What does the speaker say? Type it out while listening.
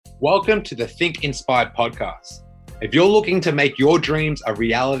Welcome to the Think Inspired podcast. If you're looking to make your dreams a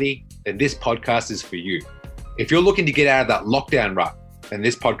reality, then this podcast is for you. If you're looking to get out of that lockdown rut, then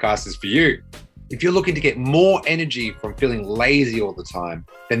this podcast is for you. If you're looking to get more energy from feeling lazy all the time,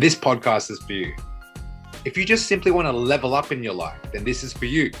 then this podcast is for you. If you just simply want to level up in your life, then this is for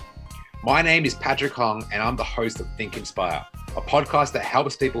you. My name is Patrick Hong, and I'm the host of Think Inspire, a podcast that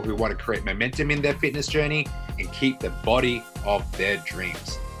helps people who want to create momentum in their fitness journey and keep the body of their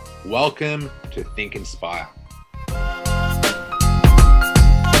dreams. Welcome to Think Inspire.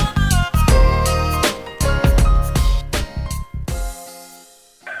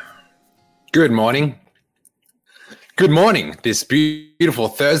 Good morning. Good morning, this beautiful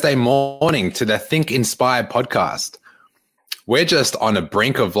Thursday morning to the Think Inspired podcast. We're just on the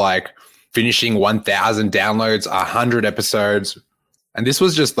brink of finishing 1,000 downloads, 100 episodes. And this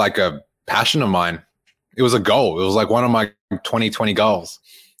was just like a passion of mine. It was a goal. It was like one of my 2020 goals.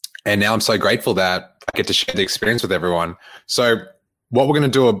 And now I'm so grateful that I get to share the experience with everyone. So what we're going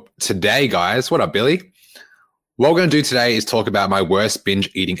to do today, guys, what up, Billy? What we're going to do today is talk about my worst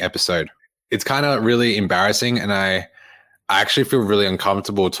binge eating episode. It's kind of really embarrassing, and I actually feel really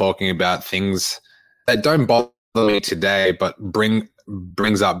uncomfortable talking about things that don't bother me today, but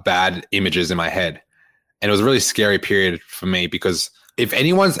brings up bad images in my head. And it was a really scary period for me because if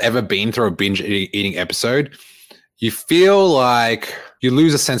anyone's ever been through a binge eating episode, you feel like you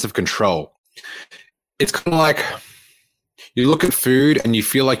lose a sense of control. It's kind of like you look at food and you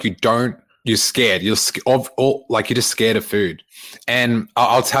feel like you're scared. You're just scared of food. And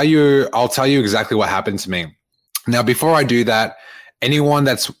I'll tell you exactly what happened to me. Now, before I do that, anyone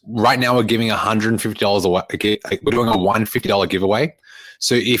that's right now we're giving $150 away. We're doing a $150 giveaway.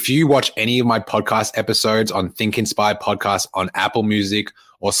 So if you watch any of my podcast episodes on Think Inspired Podcast on Apple Music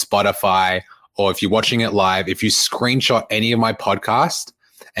or Spotify, or if you're watching it live, if you screenshot any of my podcast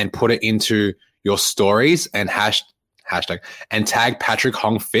and put it into your stories and hashtag and tag Patrick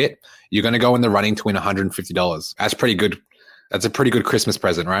Hong Fit, you're going to go in the running to win $150. That's pretty good. That's a pretty good Christmas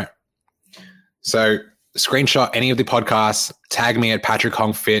present, right? So screenshot any of the podcasts, tag me at Patrick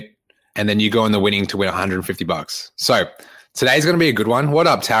Hong Fit, and then you go in the winning to win $150. So today's going to be a good one. What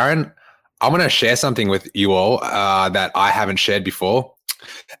up, Taryn? I'm going to share something with you all that I haven't shared before.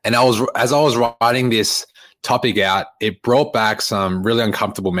 And as I was writing this topic out, it brought back some really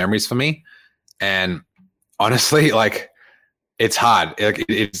uncomfortable memories for me. And honestly, it's hard.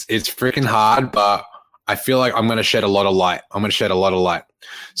 It's freaking hard, but I feel like I'm going to shed a lot of light.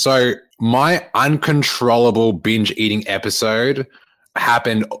 So my uncontrollable binge eating episode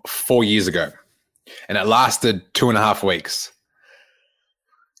happened 4 years ago, and it lasted 2.5 weeks.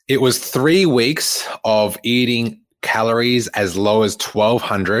 It was 3 weeks of eating calories as low as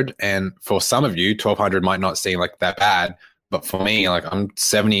 1,200. And for some of you, 1,200 might not seem like that bad. But for me, I'm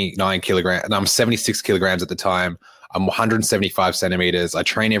 79 kilograms, and I'm 76 kilograms at the time. I'm 175 centimeters. I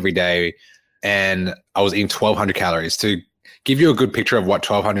train every day, and I was eating 1,200 calories. To give you a good picture of what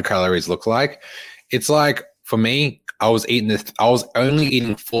 1,200 calories look like, it's like, for me, I was only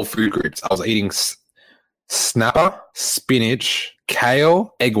eating 4 food groups. I was eating snapper, spinach,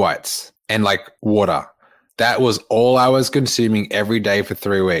 kale, egg whites, and water. That was all I was consuming every day for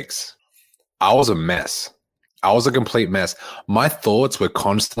 3 weeks. I was a mess. I was a complete mess. My thoughts were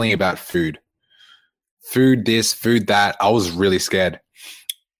constantly about food. Food this, food that. I was really scared.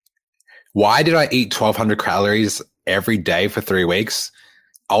 Why did I eat 1,200 calories every day for 3 weeks?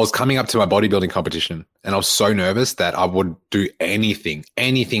 I was coming up to my bodybuilding competition, and I was so nervous that I would do anything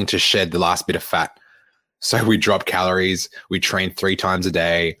to shed the last bit of fat. So we dropped calories. We trained 3 times a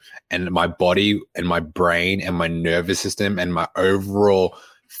day, and my body and my brain and my nervous system and my overall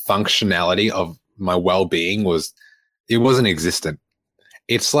functionality of my well-being wasn't existent.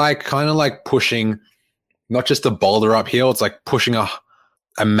 It's kind of pushing not just a boulder uphill, it's like pushing a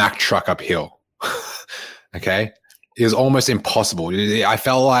Mack truck uphill. Okay? It was almost impossible. I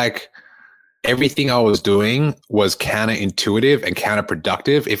felt like everything I was doing was counterintuitive and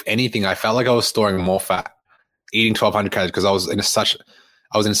counterproductive. If anything, I felt like I was storing more fat eating 1,200 calories because I was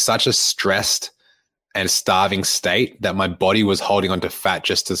in such a stressed and starving state that my body was holding onto fat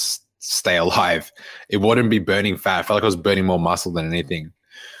just to stay alive. It wouldn't be burning fat. I felt like I was burning more muscle than anything.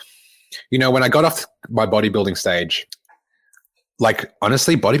 When I got off my bodybuilding stage,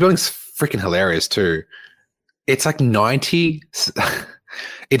 honestly, bodybuilding's freaking hilarious too. It's 90,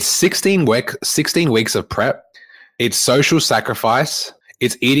 it's 16 weeks of prep. It's social sacrifice.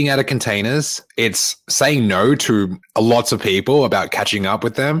 It's eating out of containers. It's saying no to lots of people about catching up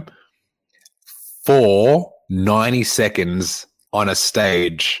with them for 90 seconds on a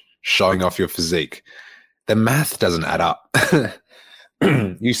stage showing off your physique. The math doesn't add up.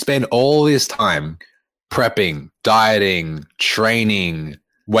 You spend all this time prepping, dieting, training,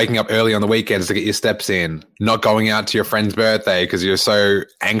 waking up early on the weekends to get your steps in, not going out to your friend's birthday because you're so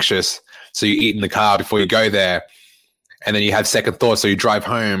anxious. So you eat in the car before you go there. And then you have second thoughts. So you drive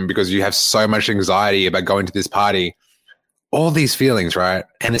home because you have so much anxiety about going to this party. All these feelings, right?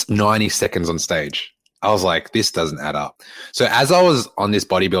 And it's 90 seconds on stage. I was like, this doesn't add up. So as I was on this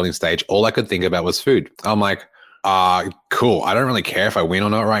bodybuilding stage, all I could think about was food. I'm like, cool. I don't really care if I win or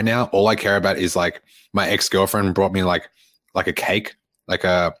not right now. All I care about is like my ex-girlfriend brought me like a cake, like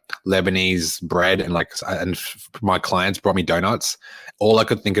a Lebanese bread, and my clients brought me donuts. All I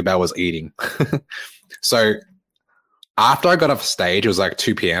could think about was eating. So after I got off stage, it was like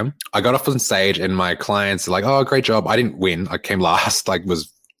 2 p.m. I got off on stage and my clients are like, oh, great job. I didn't win. I came last. It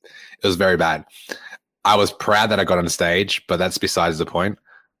was very bad. I was proud that I got on stage, but that's besides the point.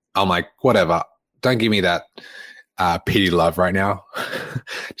 I'm like, whatever. Don't give me that pity love right now.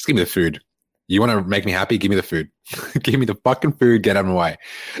 Just give me the food. You want to make me happy? Give me the food. Give me the fucking food. Get out of my way.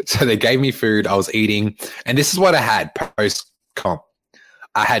 So they gave me food. I was eating. And this is what I had post-comp.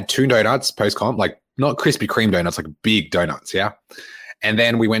 I had 2 donuts post-comp, like not Krispy Kreme donuts, like big donuts, yeah? And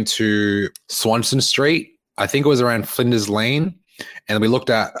then we went to Swanston Street. I think it was around Flinders Lane. And we looked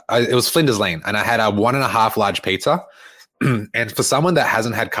at, it was Flinders Lane. And I had a 1.5 large pizza. And for someone that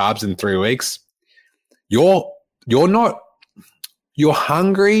hasn't had carbs in 3 weeks, you're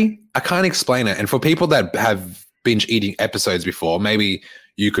hungry. I can't explain it. And for people that have binge eating episodes before, maybe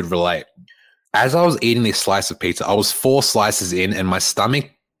you could relate. As I was eating this slice of pizza, I was 4 slices in and my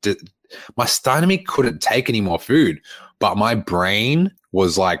stomach couldn't take any more food, but my brain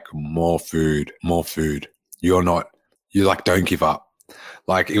was like, more food. You're like, don't give up.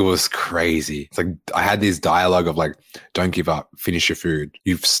 Like, it was crazy. It's like I had this dialogue of like, don't give up, finish your food.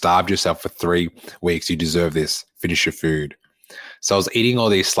 You've starved yourself for 3 weeks. You deserve this. Finish your food. So I was eating all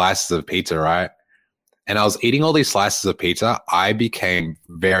these slices of pizza, right? And I was eating all these slices of pizza. I became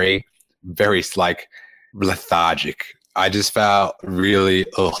very, very like lethargic. I just felt really,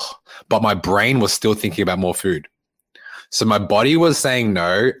 but my brain was still thinking about more food. So my body was saying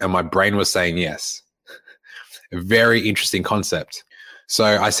no and my brain was saying yes. A very interesting concept. So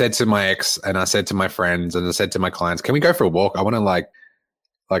I said to my ex and I said to my friends and I said to my clients, can we go for a walk? I want to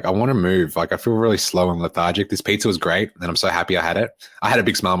I want to move. Like, I feel really slow and lethargic. This pizza was great and I'm so happy I had it. I had a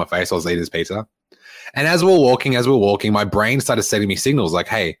big smile on my face. I was eating this pizza. And as we were walking, my brain started sending me signals like,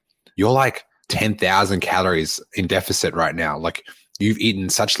 hey, you're like 10,000 calories in deficit right now. Like, you've eaten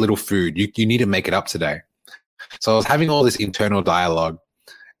such little food. You need to make it up today. So I was having all this internal dialogue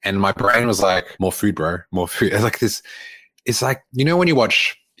and my brain was like, more food, bro, more food. It's like this. It's like, you know, when you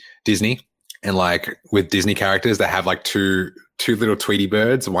watch Disney and like with Disney characters that have like two little Tweety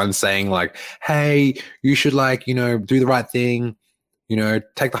birds, one saying like, hey, you should like, you know, do the right thing, you know,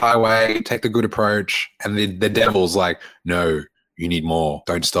 take the highway, take the good approach. And the devil's like, no, you need more.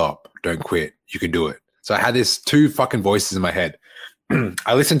 Don't stop. Don't quit. You can do it. So I had this 2 fucking voices in my head.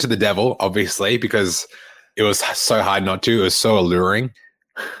 I listened to the devil, obviously, because it was so hard not to. It was so alluring.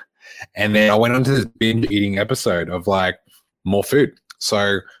 And then I went on to this binge eating episode of like more food.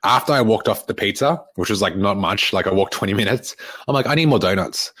 So after I walked off the pizza, which was like not much, like I walked 20 minutes, I'm like, I need more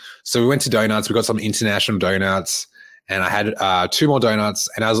donuts. So we went to donuts. We got some international donuts and I had 2 more donuts.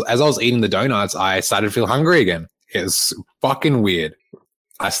 And as I was eating the donuts, I started to feel hungry again. It was fucking weird.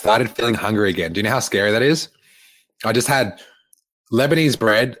 I started feeling hungry again. Do you know how scary that is? I just had Lebanese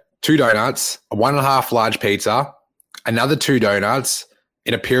bread, 2 donuts, a 1.5 large pizza, another 2 donuts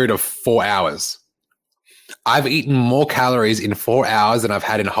in a period of 4 hours. I've eaten more calories in 4 hours than I've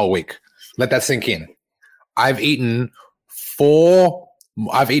had in a whole week. Let that sink in. I've eaten more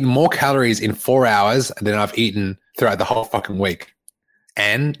calories in 4 hours than I've eaten throughout the whole fucking week.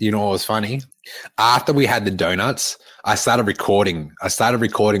 And you know what was funny? After we had the donuts, I started recording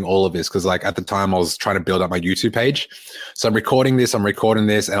all of this because like at the time I was trying to build up my YouTube page. So I'm recording this,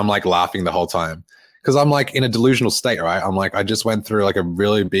 and I'm like laughing the whole time because I'm like in a delusional state, right? I'm like, I just went through like a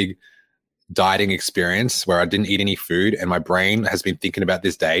really big dieting experience where I didn't eat any food and my brain has been thinking about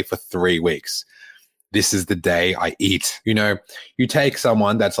this day for 3 weeks. This is the day I eat. You know, you take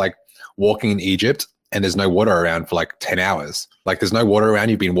someone that's like walking in Egypt and there's no water around for like 10 hours. Like there's no water around.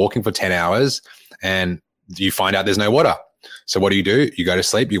 You've been walking for 10 hours and you find out there's no water. So what do? You go to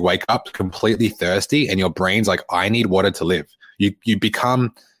sleep, you wake up completely thirsty and your brain's like, I need water to live. You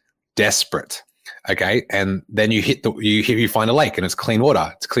become desperate. Okay. And then you find a lake and it's clean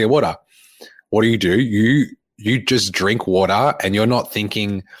water. It's clear water. What do? You just drink water and you're not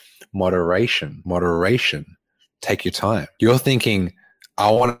thinking moderation. Take your time. You're thinking,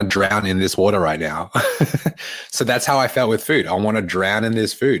 I want to drown in this water right now. So that's how I felt with food. I want to drown in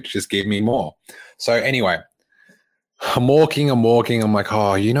this food. Just give me more. So anyway, I'm walking. I'm like,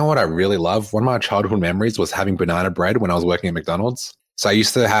 oh, you know what I really love? One of my childhood memories was having banana bread when I was working at McDonald's. So I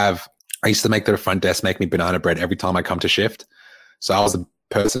used to make the front desk make me banana bread every time I come to shift. So I was the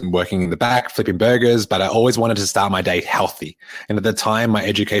person working in the back, flipping burgers, but I always wanted to start my day healthy. And at the time, my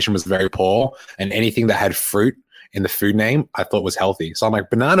education was very poor, and anything that had fruit in the food name, I thought was healthy. So I'm like,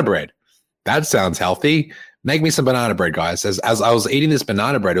 banana bread, that sounds healthy. Make me some banana bread, guys. As I was eating this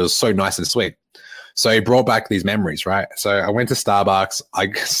banana bread, it was so nice and sweet. So it brought back these memories, right? So I went to Starbucks. I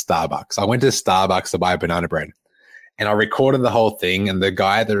went to Starbucks to buy a banana bread. And I recorded the whole thing. And the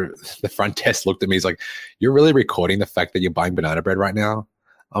guy, the front desk looked at me. He's like, you're really recording the fact that you're buying banana bread right now?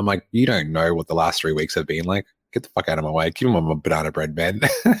 I'm like, you don't know what the last 3 weeks have been like. Get the fuck out of my way. Give him my banana bread, man.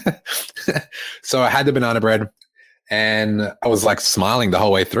 So I had the banana bread and I was like smiling the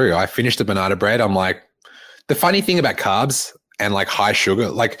whole way through. I finished the banana bread. I'm like, the funny thing about carbs and like high sugar,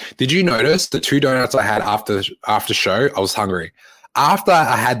 like, did you notice the 2 donuts I had after show? I was hungry. After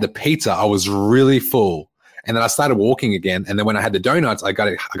I had the pizza, I was really full. And then I started walking again. And then when I had the donuts, I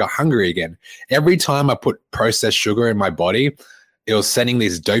got hungry again. Every time I put processed sugar in my body, it was sending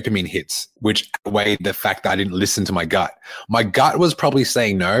these dopamine hits, which outweighed the fact that I didn't listen to my gut. My gut was probably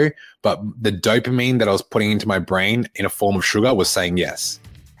saying no, but the dopamine that I was putting into my brain in a form of sugar was saying yes.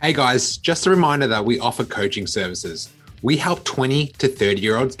 Hey guys, just a reminder that we offer coaching services. We help 20 to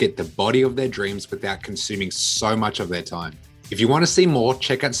 30-year-olds get the body of their dreams without consuming so much of their time. If you want to see more,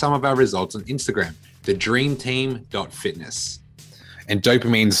 check out some of our results on Instagram, thedreamteam.fitness. And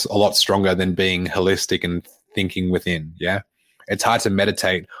dopamine's a lot stronger than being holistic and thinking within, yeah? It's hard to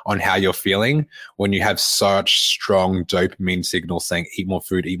meditate on how you're feeling when you have such strong dopamine signals saying eat more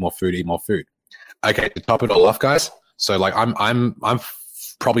food, eat more food, eat more food. Okay, to top it all off, guys. So like I'm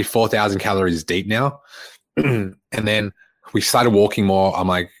probably 4,000 calories deep now. And then we started walking more. I'm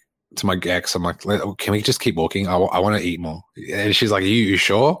like, to my ex, I'm like, can we just keep walking? I want to eat more. And she's like, you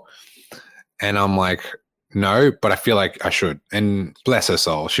sure? And I'm like, no, but I feel like I should. And bless her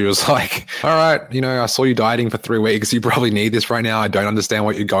soul, she was like, all right, I saw you dieting for 3 weeks. You probably need this right now. I don't understand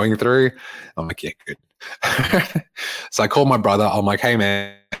what you're going through. I'm like, yeah, good. So I called my brother. I'm like, hey,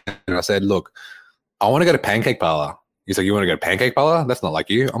 man. And I said, look, I want to go to Pancake Parlor. He's like, you want to go to Pancake Parlor? That's not like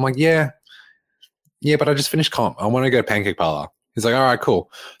you. I'm like, yeah, but I just finished comp. I want to go to Pancake Parlor. He's like, all right, cool.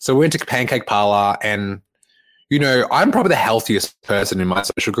 So we went to Pancake Parlor and, I'm probably the healthiest person in my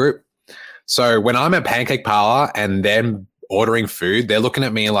social group. So when I'm at Pancake Parlor and them ordering food, they're looking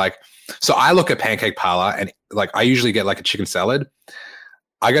at me like, so I look at Pancake Parlor and like, I usually get like a chicken salad.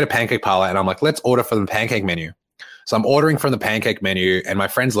 I go to Pancake Parlor and I'm like, let's order from the pancake menu. So I'm ordering from the pancake menu and my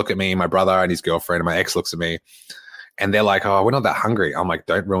friends look at me, my brother and his girlfriend and my ex looks at me and they're like, oh, we're not that hungry. I'm like,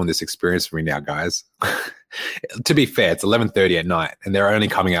 don't ruin this experience for me now, guys. To be fair, it's 11:30 at night and they're only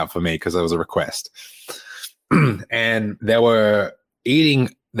coming out for me because it was a request. And they were eating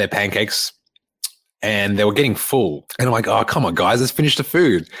their pancakes and they were getting full. And I'm like, oh, come on, guys, let's finish the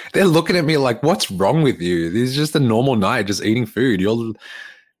food. They're looking at me like, what's wrong with you? This is just a normal night, just eating food.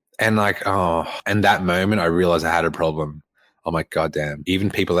 And like, oh, and that moment I realized I had a problem. I'm like, God damn,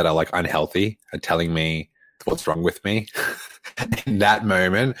 even people that are like unhealthy are telling me what's wrong with me. In that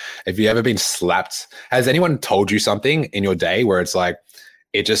moment, have you ever been slapped? Has anyone told you something in your day where it's like,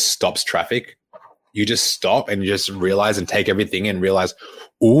 it just stops traffic? You just stop and you just realize and take everything and realize,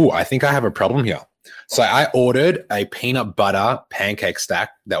 ooh, I think I have a problem here. So I ordered a peanut butter pancake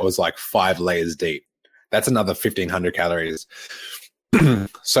stack that was like 5 layers deep. That's another 1,500 calories.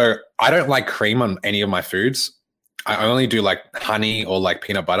 So I don't like cream on any of my foods. I only do like honey or like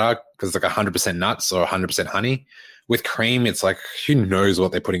peanut butter because it's like 100% nuts or 100% honey. With cream, it's like, who knows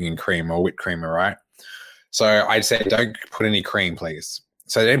what they're putting in cream or whipped cream, right? So I'd say don't put any cream, please.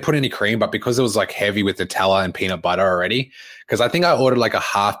 So they didn't put any cream, but because it was like heavy with Nutella and peanut butter already, because I think I ordered like a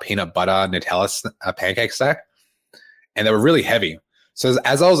half peanut butter Nutella pancake stack and they were really heavy. So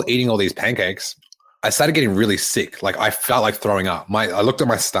as I was eating all these pancakes, I started getting really sick. Like I felt like throwing up. I looked at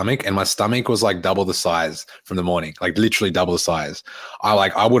my stomach and my stomach was like double the size from the morning, like literally double the size.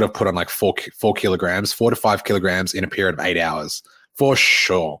 I would have put on like 4 kilograms, 4 to 5 kilograms in a period of 8 hours for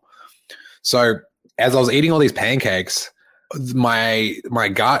sure. So as I was eating all these pancakes, my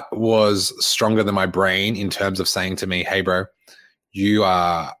gut was stronger than my brain in terms of saying to me, hey bro,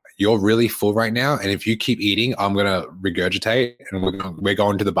 you're really full right now. And if you keep eating, I'm going to regurgitate and we're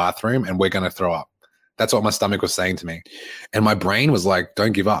going to the bathroom and we're going to throw up. That's what my stomach was saying to me. And my brain was like,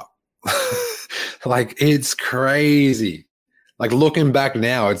 don't give up. Like, it's crazy. Like looking back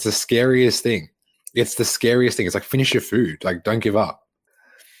now, it's the scariest thing. It's the scariest thing. It's like, finish your food. Like, don't give up.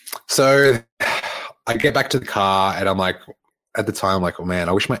 So I get back to the car and I'm like, at the time, I'm like, oh man,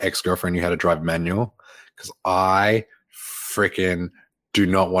 I wish my ex-girlfriend knew how to drive manual because I freaking do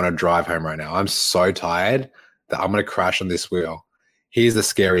not want to drive home right now. I'm so tired that I'm going to crash on this wheel. Here's the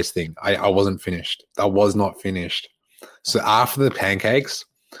scariest thing. I wasn't finished. I was not finished. So after the pancakes,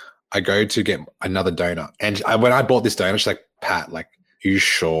 I go to get another donut. And when I bought this donut, she's like, Pat, like, are you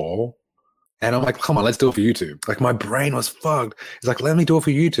sure? And I'm like, come on, let's do it for YouTube. Like my brain was fucked. It's like, let me do it for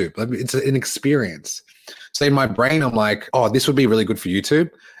YouTube. It's an experience. So in my brain, I'm like, oh, this would be really good for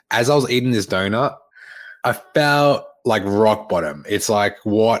YouTube. As I was eating this donut, I felt like rock bottom. It's like,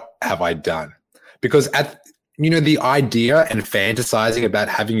 what have I done? Because the idea and fantasizing about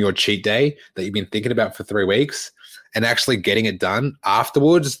having your cheat day that you've been thinking about for 3 weeks and actually getting it done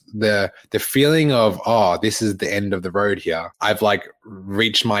afterwards, the feeling of, oh, this is the end of the road here. I've like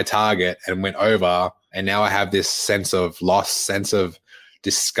reached my target and went over, and now I have this sense of loss, sense of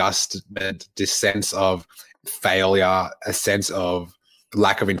disgust, this sense of failure, a sense of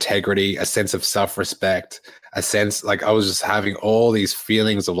lack of integrity, a sense of self-respect, a sense like I was just having all these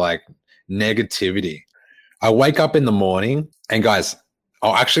feelings of like negativity. I wake up in the morning, and guys,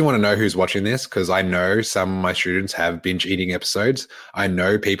 I actually want to know who's watching this because I know some of my students have binge eating episodes. I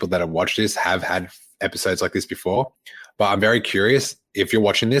know people that have watched this have had episodes like this before, but I'm very curious if you're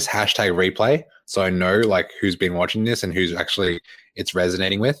watching this, hashtag replay. So I know like who's been watching this and who's actually it's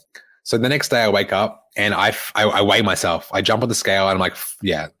resonating with. So the next day I wake up and I weigh myself. I jump on the scale and I'm like,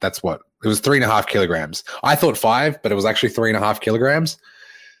 yeah, that's what it was, 3.5 kilograms. I thought 5, but it was actually 3.5 kilograms.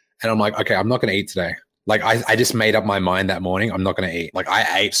 And I'm like, okay, I'm not going to eat today. Like I just made up my mind that morning. I'm not going to eat. Like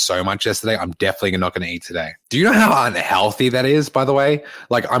I ate so much yesterday. I'm definitely not going to eat today. Do you know how unhealthy that is, by the way?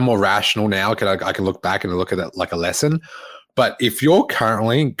 Like I'm more rational now. I can look back and look at it like a lesson. But if you're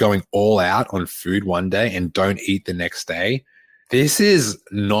currently going all out on food one day and don't eat the next day, this is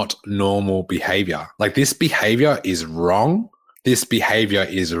not normal behavior. Like this behavior is wrong. This behavior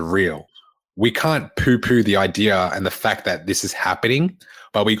is real. We can't poo-poo the idea and the fact that this is happening,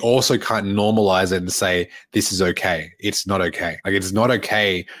 but we also can't normalize it and say, this is okay. It's not okay. Like it's not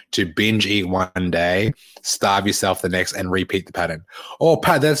okay to binge eat one day, starve yourself the next, and repeat the pattern. Oh,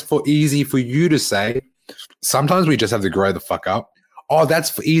 Pat, that's easy for you to say. Sometimes we just have to grow the fuck up. Oh,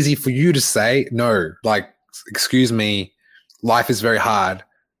 that's easy for you to say. No, like, excuse me, life is very hard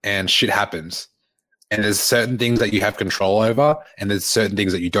and shit happens. And there's certain things that you have control over and there's certain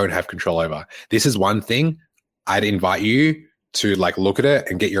things that you don't have control over. This is one thing I'd invite you to like look at it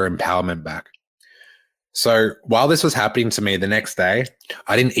and get your empowerment back. So while this was happening to me the next day,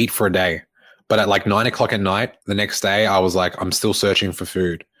 I didn't eat for a day. But at like 9 o'clock at night, the next day, I was like, I'm still searching for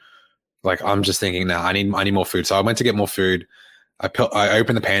food. Like, I'm just thinking now, I need more food. So I went to get more food. I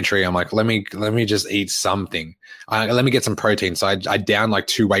opened the pantry. I'm like, let me just eat something. Let me get some protein. So I downed like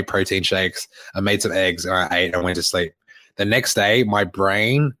 2 whey protein shakes. I made some eggs and I ate and went to sleep. The next day, my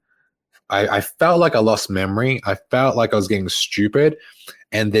brain, I felt like I lost memory. I felt like I was getting stupid.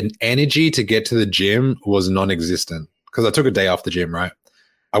 And the energy to get to the gym was non-existent because I took a day off the gym, right?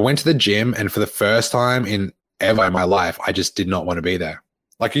 I went to the gym and for the first time ever in my life, I just did not want to be there.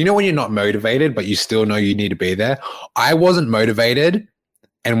 Like, you know, when you're not motivated, but you still know you need to be there. I wasn't motivated.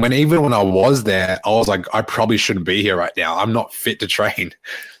 And even when I was there, I was like, I probably shouldn't be here right now. I'm not fit to train.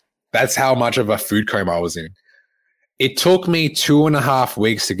 That's how much of a food coma I was in. It took me 2.5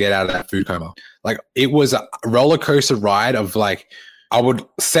 weeks to get out of that food coma. Like, it was a roller coaster ride of like, I would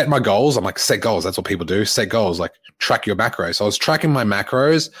set my goals. I'm like, set goals. That's what people do. Set goals, like track your macros. So I was tracking my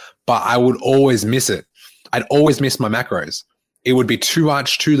macros, but I would always miss it. I'd always miss my macros. It would be too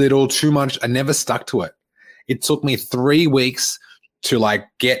much, too little, too much. I never stuck to it. It took me 3 weeks to like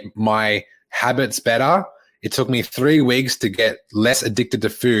get my habits better. It took me 3 weeks to get less addicted to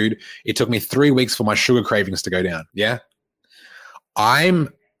food. It took me 3 weeks for my sugar cravings to go down. Yeah. I'm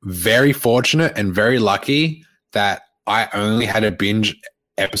very fortunate and very lucky that I only had a binge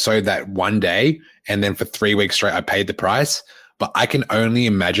episode that one day. And then for 3 weeks straight, I paid the price. But I can only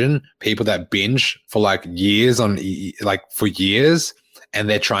imagine people that binge for like years for years and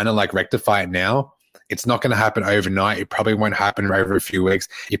they're trying to like rectify it now. It's not going to happen overnight. It probably won't happen over a few weeks.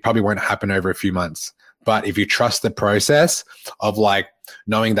 It probably won't happen over a few months. But if you trust the process of like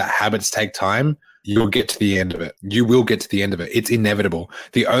knowing that habits take time, you'll get to the end of it. You will get to the end of it. It's inevitable.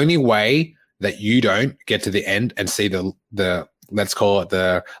 The only way that you don't get to the end and see the let's call it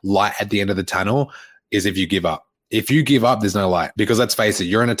the light at the end of the tunnel is if you give up. If you give up, there's no light because let's face it,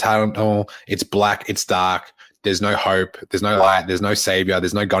 you're in a tunnel. It's black. It's dark. There's no hope. There's no light. There's no savior.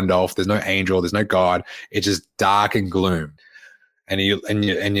 There's no Gandalf. There's no angel. There's no God. It's just dark and gloom. And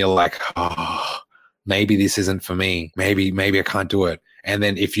you're like, oh, maybe this isn't for me. Maybe I can't do it. And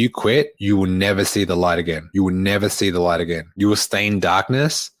then if you quit, you will never see the light again. You will never see the light again. You will stay in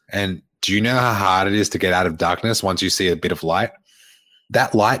darkness. And do you know how hard it is to get out of darkness once you see a bit of light?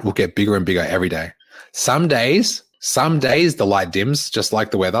 That light will get bigger and bigger every day. Some days the light dims, just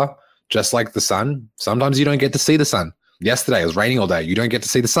like the weather, just like the sun. Sometimes you don't get to see the sun. Yesterday it was raining all day. You don't get to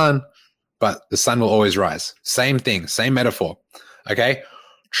see the sun, but the sun will always rise. Same thing, same metaphor. Okay?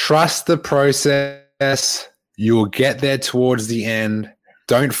 Trust the process. You will get there towards the end.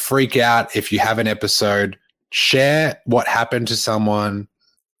 Don't freak out if you have an episode. Share what happened to someone.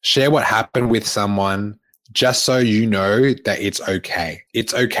 Share what happened with someone, just so you know that it's okay.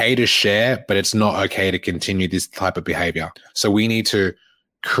 It's okay to share, but it's not okay to continue this type of behavior. So we need to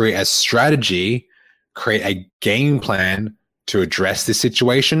create a strategy, create a game plan to address this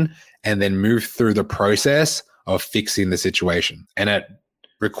situation, and then move through the process of fixing the situation. And it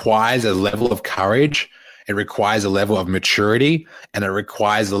requires a level of courage. It requires a level of maturity, and it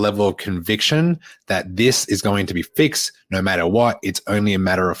requires a level of conviction that this is going to be fixed no matter what. It's only a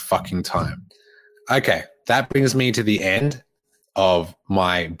matter of fucking time. Okay, that brings me to the end of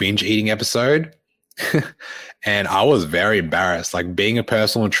my binge eating episode. And I was very embarrassed, like being a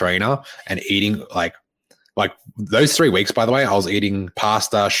personal trainer and eating like those 3 weeks, by the way, I was eating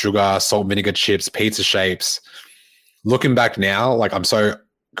pasta, sugar, salt, vinegar chips, pizza shapes. Looking back now, like I'm so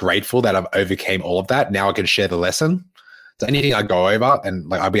grateful that I've overcame all of that. Now I can share the lesson. So anything I go over and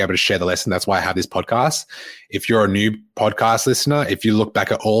like I'll be able to share the lesson. That's why I have this podcast. If you're a new podcast listener, if you look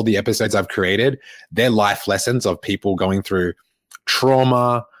back at all the episodes I've created, they're life lessons of people going through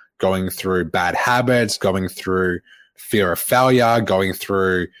trauma, going through bad habits, going through fear of failure, going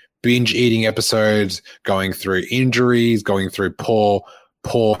through binge eating episodes, going through injuries, going through poor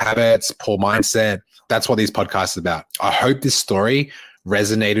habits, poor mindset. That's what these podcasts are about. I hope this story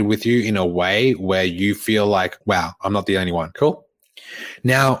resonated with you in a way where you feel like, wow, I'm not the only one. Cool.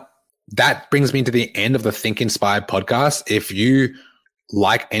 Now, that brings me to the end of the Think Inspired podcast. If you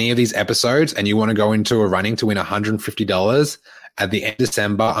like any of these episodes and you want to go into a running to win $150, at the end of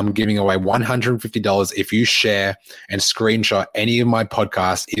December, I'm giving away $150 if you share and screenshot any of my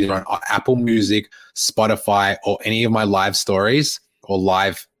podcasts, either on Apple Music, Spotify, or any of my live stories or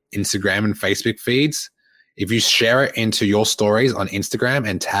live Instagram and Facebook feeds. If you share it into your stories on Instagram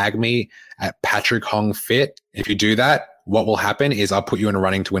and tag me at Patrick Hong Fit, if you do that, what will happen is I'll put you in a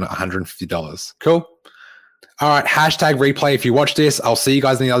running to win $150. Cool? All right. Hashtag replay. If you watch this, I'll see you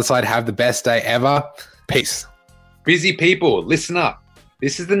guys on the other side. Have the best day ever. Peace. Busy people, listen up.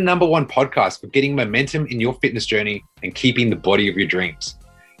 This is the #1 podcast for getting momentum in your fitness journey and keeping the body of your dreams.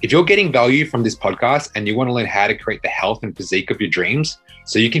 If you're getting value from this podcast and you want to learn how to create the health and physique of your dreams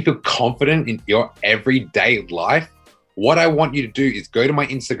so you can feel confident in your everyday life, what I want you to do is go to my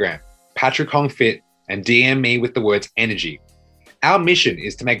Instagram, Patrick Hong Fit, and DM me with the words energy. Our mission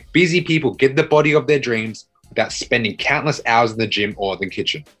is to make busy people get the body of their dreams without spending countless hours in the gym or the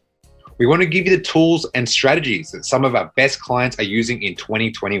kitchen. We want to give you the tools and strategies that some of our best clients are using in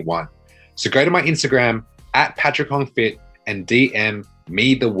 2021. So go to my Instagram, at Patrick Hong Fit, and DM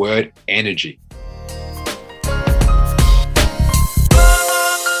me the word energy.